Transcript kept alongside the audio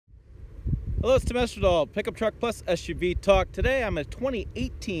Hello, it's Tim Esterdahl, Pickup Truck Plus SUV Talk. Today I'm a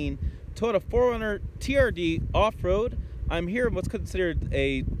 2018 Toyota 4Runner TRD Off-Road. I'm here in what's considered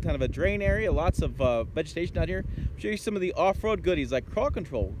a kind of a drain area, lots of vegetation out here. I'll show you some of the off-road goodies like crawl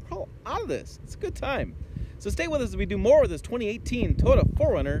control. Crawl out of this, it's a good time. So stay with us as we do more with this 2018 Toyota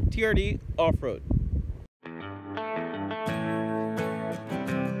 4Runner TRD Off-Road.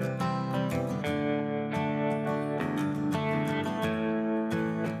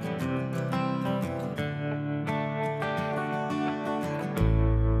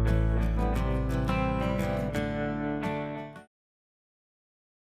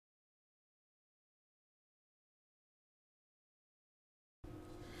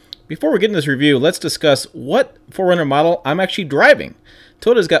 Before we get into this review, let's discuss what 4Runner model I'm actually driving.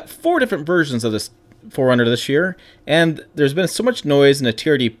 Toyota's got 4 different versions of this 4Runner this year, and there's been so much noise in the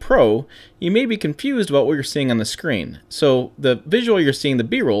TRD Pro, you may be confused about what you're seeing on the screen. So the visual you're seeing, the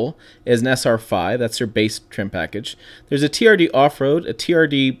B-roll, is an SR5, that's their base trim package. There's a TRD Off-Road, a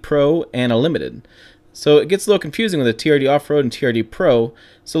TRD Pro, and a Limited. So it gets a little confusing with the TRD Off-Road and TRD Pro.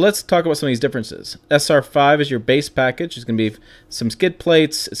 So let's talk about some of these differences. SR5 is your base package. It's going to be some skid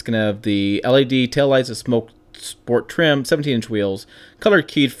plates. It's going to have the LED taillights, a smoke sport trim, 17-inch wheels, colored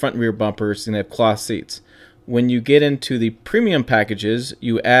keyed front and rear bumpers. It's going to have cloth seats. When you get into the premium packages,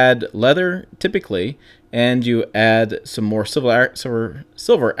 you add leather typically, and you add some more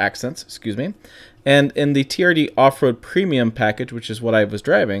silver accents, excuse me. And in the TRD Off-Road Premium package, which is what I was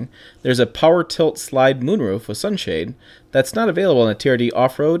driving, there's a power tilt slide moonroof with sunshade that's not available in the TRD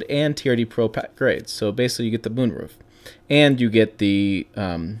Off-Road and TRD Pro grades. So basically you get the moonroof. And you get the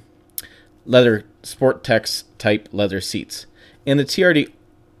leather Sport-Tex type leather seats. In the TRD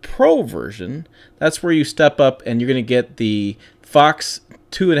Pro version, that's where you step up and you're going to get the Fox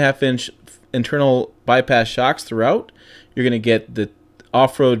 2.5-inch internal bypass shocks throughout. You're going to get the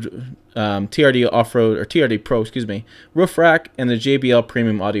off-road TRD Off-Road, or TRD Pro, excuse me, roof rack, and the JBL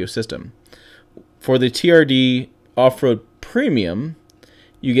premium audio system. For the TRD Off-Road Premium,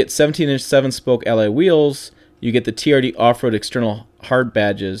 you get 17-inch 7-spoke alloy wheels, you get the TRD Off-Road external hard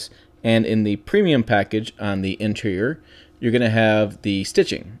badges, and in the premium package on the interior, you're going to have the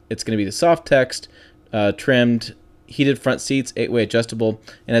stitching. It's going to be the soft text, trimmed, heated front seats, 8-way adjustable,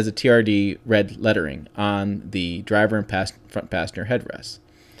 and has a TRD red lettering on the driver and front passenger headrests.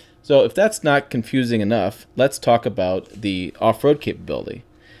 So if that's not confusing enough, let's talk about the off-road capability.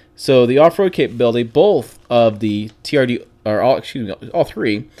 So the off-road capability, both of the TRD, or all three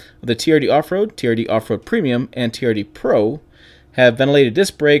of the TRD Off-Road, TRD Off-Road Premium, and TRD Pro have ventilated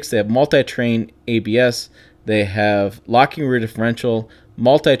disc brakes. They have multi-train ABS. They have locking rear differential,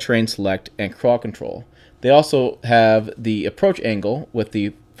 multi-train select, and crawl control. They also have the approach angle with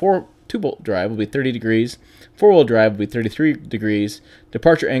the 2-bolt drive will be 30 degrees, 4-wheel drive will be 33 degrees,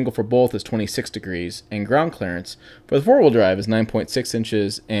 departure angle for both is 26 degrees, and ground clearance for the 4-wheel drive is 9.6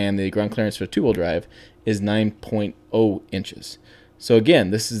 inches, and the ground clearance for the 2-wheel drive is 9.0 inches. So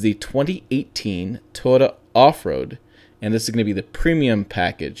again, this is the 2018 Toyota Off-Road, and this is going to be the premium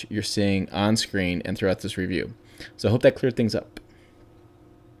package you're seeing on screen and throughout this review. So I hope that cleared things up.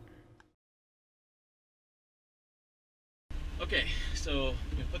 Okay, so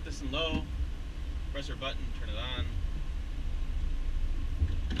we put this in low, press our button, turn it on.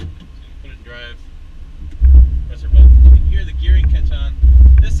 So put it in drive, press our button. You can hear the gearing catch on.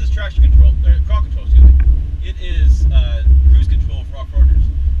 This is traction control, or crawl control, excuse me. It is cruise control for off-roaders.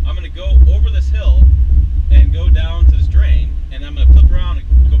 I'm going to go over this hill and go down to this drain, and I'm going to flip around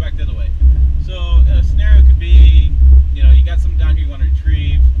and go back the other way. So a scenario could be, you know, you got something down here you want to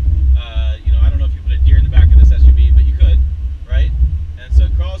retrieve. You know, I don't know if you put a deer in the back of this SUV, but you could. Right? And so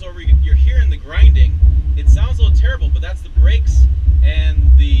it crawls over, you're hearing the grinding. It sounds a little terrible, but that's the brakes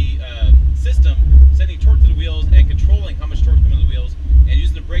and the system sending torque to the wheels and controlling how much torque is coming to the wheels and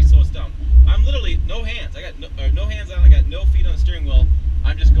using the brakes to slow us down. I'm literally no hands. I got no hands on, I got no feet on the steering wheel.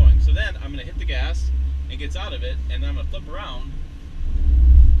 I'm just going. So then I'm going to hit the gas and gets out of it, and then I'm going to flip around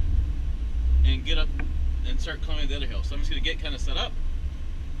and get up and start climbing the other hill. So I'm just going to get kind of set up,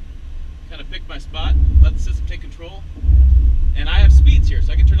 kind of pick my spot, let the system take control. And I have speeds here,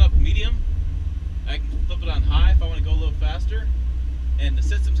 so I can turn it up medium, I can flip it on high if I want to go a little faster, and the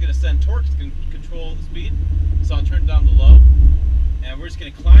system's going to send torque to control the speed, so I'll turn it down to low, and we're just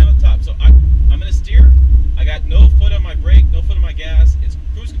going to climb up top. So I'm going to steer, I got no foot on my brake, no foot on my gas, it's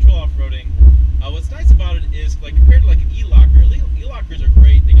cruise control off-roading. What's nice about it is, like compared to like an e-locker, e-lockers are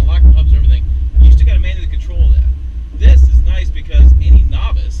great, they can lock the hubs and everything, you still got to manually control that. This is nice because any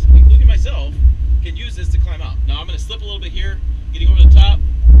novice, including myself, can use this to climb out. Now I'm going to slip a little bit here, getting over the top.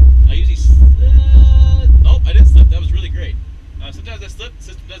 I usually, nope, I didn't slip. That was really great. Sometimes I slip, the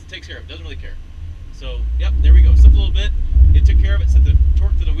system does does, it takes care of it. Doesn't really care. So, yep, there we go. Slipped a little bit. It took care of it, set the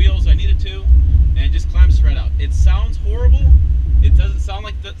torque to the wheels I needed to, and it just climbs right out. It sounds horrible. It doesn't sound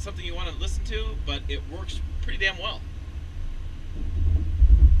like something you want to listen to, but it works pretty damn well.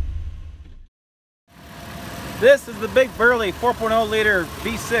 This is the big burly 4.0 liter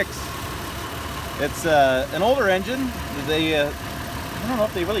V6. It's an older engine. I don't know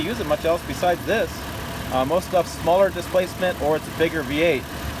if they really use it much else besides this. Most stuff's smaller displacement or it's a bigger V8.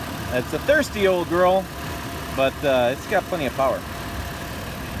 It's a thirsty old girl, but it's got plenty of power.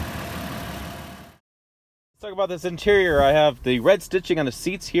 Let's talk about this interior. I have the red stitching on the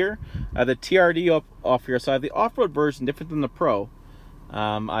seats here. The TRD off here. So I have the off-road version, different than the Pro.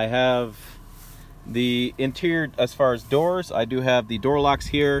 I have the interior as far as doors. I do have the door locks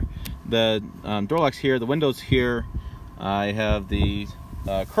here, the door locks here, the windows here. I have the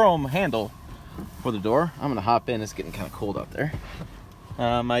chrome handle for the door. I'm gonna hop in. It's getting kind of cold out there.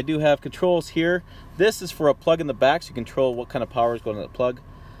 I do have controls here. This is for a plug in the back, so you control what kind of power is going to the plug.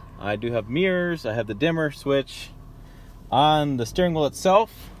 I do have mirrors. I have the dimmer switch on the steering wheel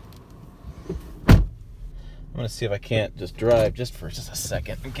itself. I'm going to see if I can't just drive just for a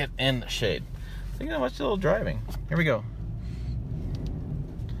second and get in the shade. Think how much a little driving. Here we go.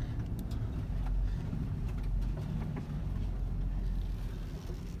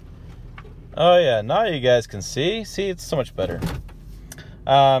 Oh yeah, now you guys can see. See, it's so much better.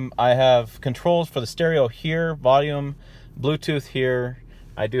 I have controls for the stereo here, volume, Bluetooth here.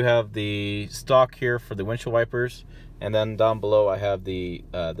 I do have the stock here for the windshield wipers, and then down below I have the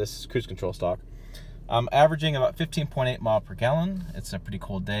this cruise control stock. I'm averaging about 15.8 miles per gallon. It's a pretty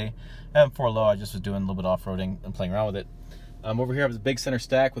cold day. I have 4 low. I just was doing a little bit off-roading and playing around with it. Over here I have the big center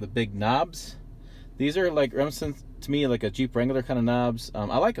stack with the big knobs. These are like reminiscent to me like a Jeep Wrangler kind of knobs.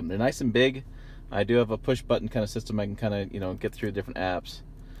 I like them. They're nice and big. I do have a push button kind of system. I can kind of get through different apps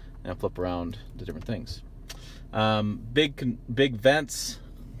and flip around to different things. Big vents,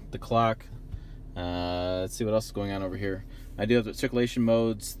 the clock. Let's see what else is going on over here. I do have the circulation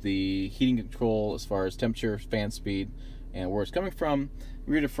modes, the heating control as far as temperature, fan speed, and where it's coming from.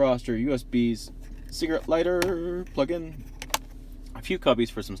 Rear defroster, USBs, cigarette lighter, plug-in, a few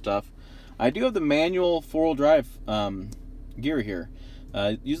cubbies for some stuff. I do have the manual 4-wheel drive gear here.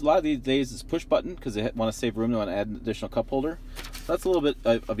 Use a lot of these days is push button because they want to save room. They want to add an additional cup holder. So that's a little bit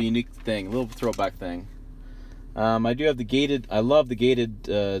of a unique thing, a little throwback thing. I do have the gated. I love the gated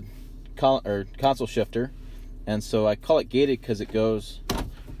console shifter, and so I call it gated because it goes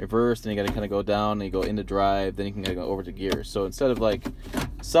reverse, and you got to kind of go down, and you go into drive, then you can go over to gear. So instead of like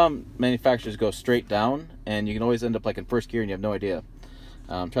some manufacturers go straight down, and you can always end up like in first gear and you have no idea.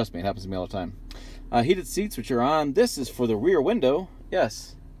 Trust me, it happens to me all the time. Heated seats, which are on. This is for the rear window.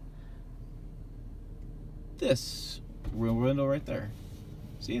 Yes. This rear window right there.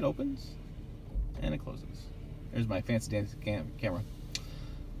 See, it opens and it closes. There's my fancy dancy camera.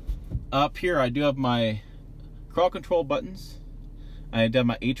 Up here, I do have my crawl control buttons. I do have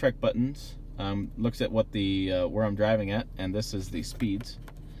my A-track buttons. Looks at what the where I'm driving at, and this is the speeds.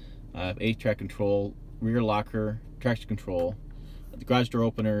 I have A-track control, rear locker, traction control, the garage door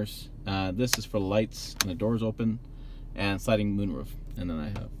openers. This is for the lights and the doors open, and sliding moonroof. And then I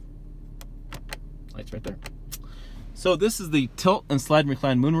have lights right there. So this is the tilt and slide and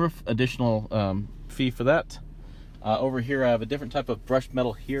recline moonroof. Additional fee for that. Over here I have a different type of brushed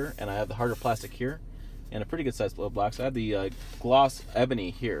metal here, and I have the harder plastic here, and a pretty good sized blow blocks. I have the gloss ebony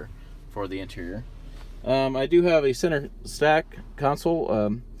here for the interior. I do have a center stack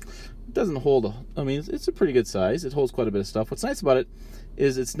console. It doesn't hold, I mean, it's a pretty good size. It holds quite a bit of stuff. What's nice about it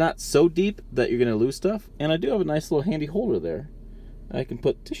is it's not so deep that you're going to lose stuff, and I do have a nice little handy holder there. I can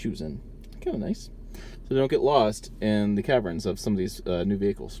put tissues in. Kind of nice. So they don't get lost in the caverns of some of these new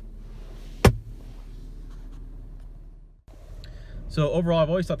vehicles. So overall, I've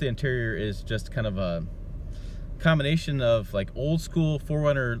always thought the interior is just kind of a combination of like old school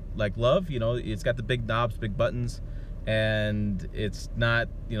 4Runner like love. You know, it's got the big knobs, big buttons, and it's not,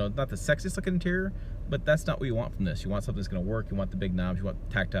 you know, not the sexiest looking interior, but that's not what you want from this. You want something that's going to work. You want the big knobs. You want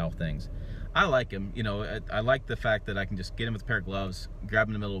tactile things. I like them. You know, I like the fact that I can just get them with a pair of gloves, grab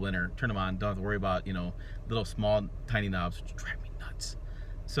them in the middle of winter, turn them on, don't have to worry about, you know, little small tiny knobs, which drive me nuts.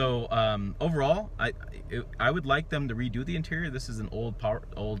 So overall, I would like them to redo the interior. This is an old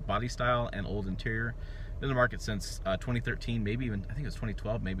body style and old interior. Been in the market since 2013, maybe even, I think it was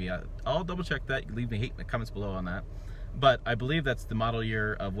 2012, maybe. I'll double check that. You can leave me hate in the comments below on that. But I believe that's the model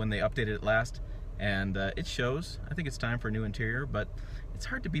year of when they updated it last, and it shows. I think it's time for a new interior, but it's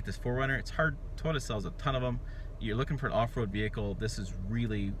hard to beat this 4Runner. It's hard. Toyota sells a ton of them. You're looking for an off-road vehicle. This is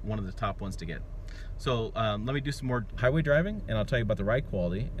really one of the top ones to get. So let me do some more highway driving, and I'll tell you about the ride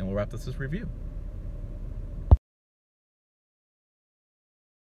quality, and we'll wrap this review.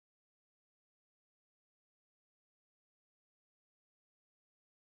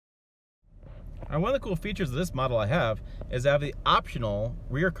 One of the cool features of this model I have is I have the optional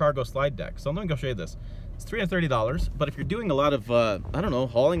rear cargo slide deck. So let me go show you this. It's $330, but if you're doing a lot of, I don't know,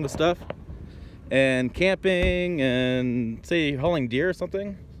 hauling with stuff and camping and say you're hauling deer or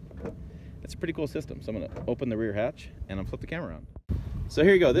something, it's a pretty cool system. So I'm gonna open the rear hatch and I'll flip the camera on. So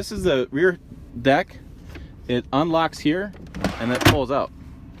here you go. This is the rear deck. It unlocks here and then it pulls out.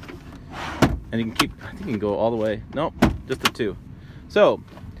 And you can keep, I think you can go all the way. Nope, just the two. So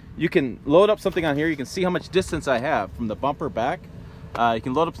you can load up something on here. You can see how much distance I have from the bumper back. You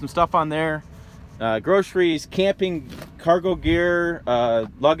can load up some stuff on there. Groceries, camping, cargo gear,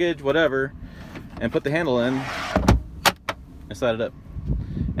 luggage, whatever. And put the handle in and slide it up.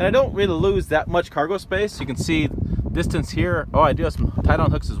 And I don't really lose that much cargo space. You can see distance here. Oh, I do have some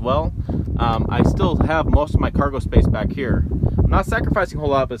tie-down hooks as well. I still have most of my cargo space back here. I'm not sacrificing a whole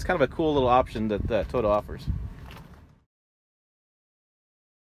lot, but it's kind of a cool little option that Toyota offers.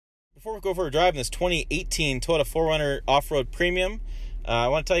 Before we go for a drive in this 2018 Toyota 4Runner Off-Road Premium, I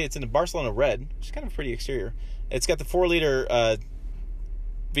want to tell you it's in the Barcelona red, which is kind of a pretty exterior. It's got the 4-liter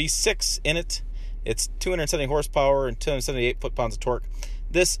V6 in it. It's 270 horsepower and 278 foot-pounds of torque.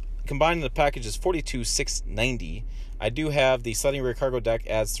 This combined in the package is $42,690. I do have the sliding rear cargo deck,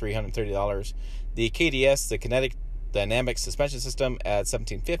 adds $330. The KDS, the kinetic dynamic suspension system, adds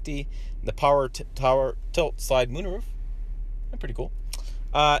 $1,750. The power tilt slide moonroof, pretty cool,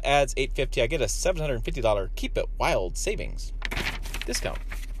 adds $850. I get a $750 Keep It Wild savings discount.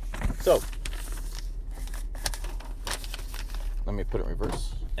 So let me put it in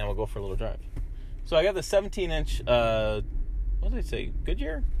reverse and we'll go for a little drive. So I got the 17-inch, what did I say,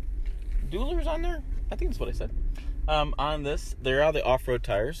 Goodyear Duelers on there? I think that's what I said. On this, they're all the off-road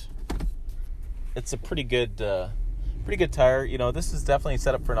tires. It's a pretty good tire. You know, this is definitely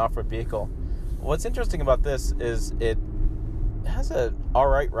set up for an off-road vehicle. What's interesting about this is it has a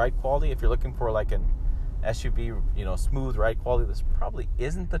alright ride quality. If you're looking for like an SUV, you know, smooth ride quality, this probably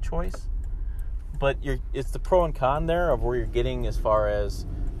isn't the choice. But it's the pro and con there of where you're getting as far as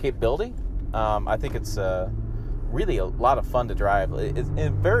capability. I think it's really a lot of fun to drive.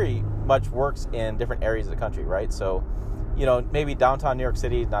 It very much works in different areas of the country, right? So, you know, maybe downtown New York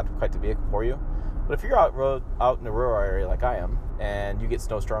City is not quite the vehicle for you. But if you're out in the rural area like I am, and you get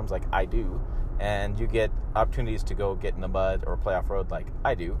snowstorms like I do, and you get opportunities to go get in the mud or play off-road like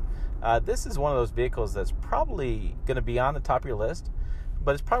I do, this is one of those vehicles that's probably going to be on the top of your list,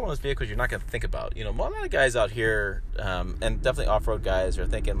 but it's probably one of those vehicles you're not going to think about. You know, a lot of guys out here, and definitely off-road guys, are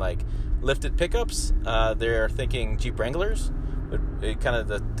thinking like lifted pickups. They're thinking Jeep Wranglers, kind of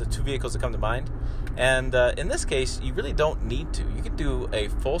the two vehicles that come to mind. And in this case, you really don't need to. You can do a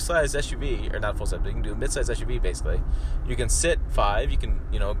full-size SUV, or not full-size, but you can do a mid-size SUV, basically. You can sit 5. You can,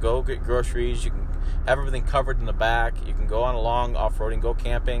 you know, go get groceries. You can have everything covered in the back. You can go on a long off-roading, go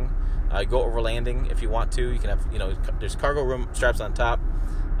camping, go overlanding if you want to. You can have, you know, there's cargo room straps on top.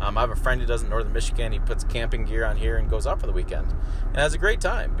 I have a friend who does it in northern Michigan. He puts camping gear on here and goes out for the weekend. And has a great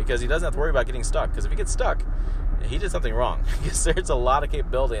time because he doesn't have to worry about getting stuck. Because if he gets stuck, he did something wrong. Because there's a lot of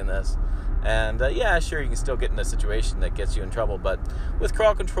capability in this. And yeah, sure, you can still get in a situation that gets you in trouble. But with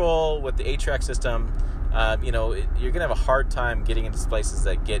crawl control, with the 8-track system, you know, you're going to have a hard time getting into places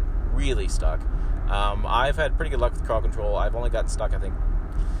that get really stuck. I've had pretty good luck with crawl control. I've only gotten stuck, I think,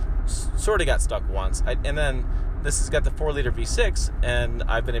 sort of got stuck once. And then this has got the 4-liter V6, and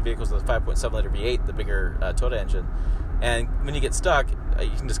I've been in vehicles with a 5.7-liter V8, the bigger Toyota engine. And when you get stuck,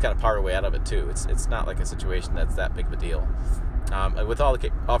 you can just kind of power your way out of it too. It's not like a situation that's that big of a deal. With all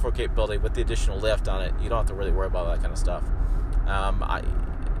the off-road capability, with the additional lift on it, you don't have to really worry about that kind of stuff.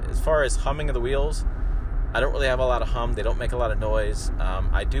 As far as humming of the wheels, I don't really have a lot of hum. They don't make a lot of noise.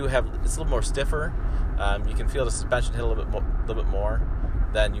 I do have, it's a little more stiffer. You can feel the suspension hit a little bit more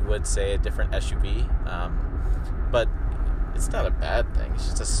than you would, say, a different SUV. But it's not a bad thing. It's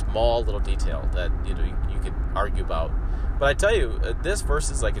just a small little detail that, you know, you could argue about. But I tell you, this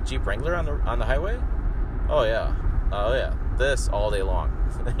versus like a Jeep Wrangler on the highway, oh yeah, this all day long.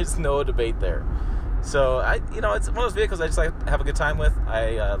 There's no debate there. So you know, it's one of those vehicles I just like to have a good time with.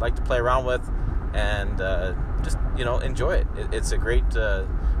 I like to play around with, and just, you know, enjoy it. It's a great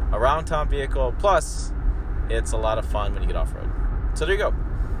around town vehicle. Plus, it's a lot of fun when you get off road. So there you go.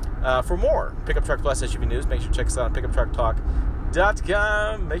 For more Pickup Truck Plus SUV news, make sure to check us out on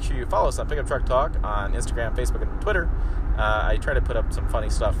pickuptrucktalk.com. Make sure you follow us on Pickup Truck Talk on Instagram, Facebook, and Twitter. I try to put up some funny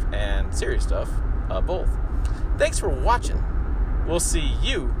stuff and serious stuff, both. Thanks for watching. We'll see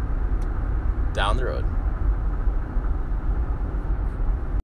you down the road.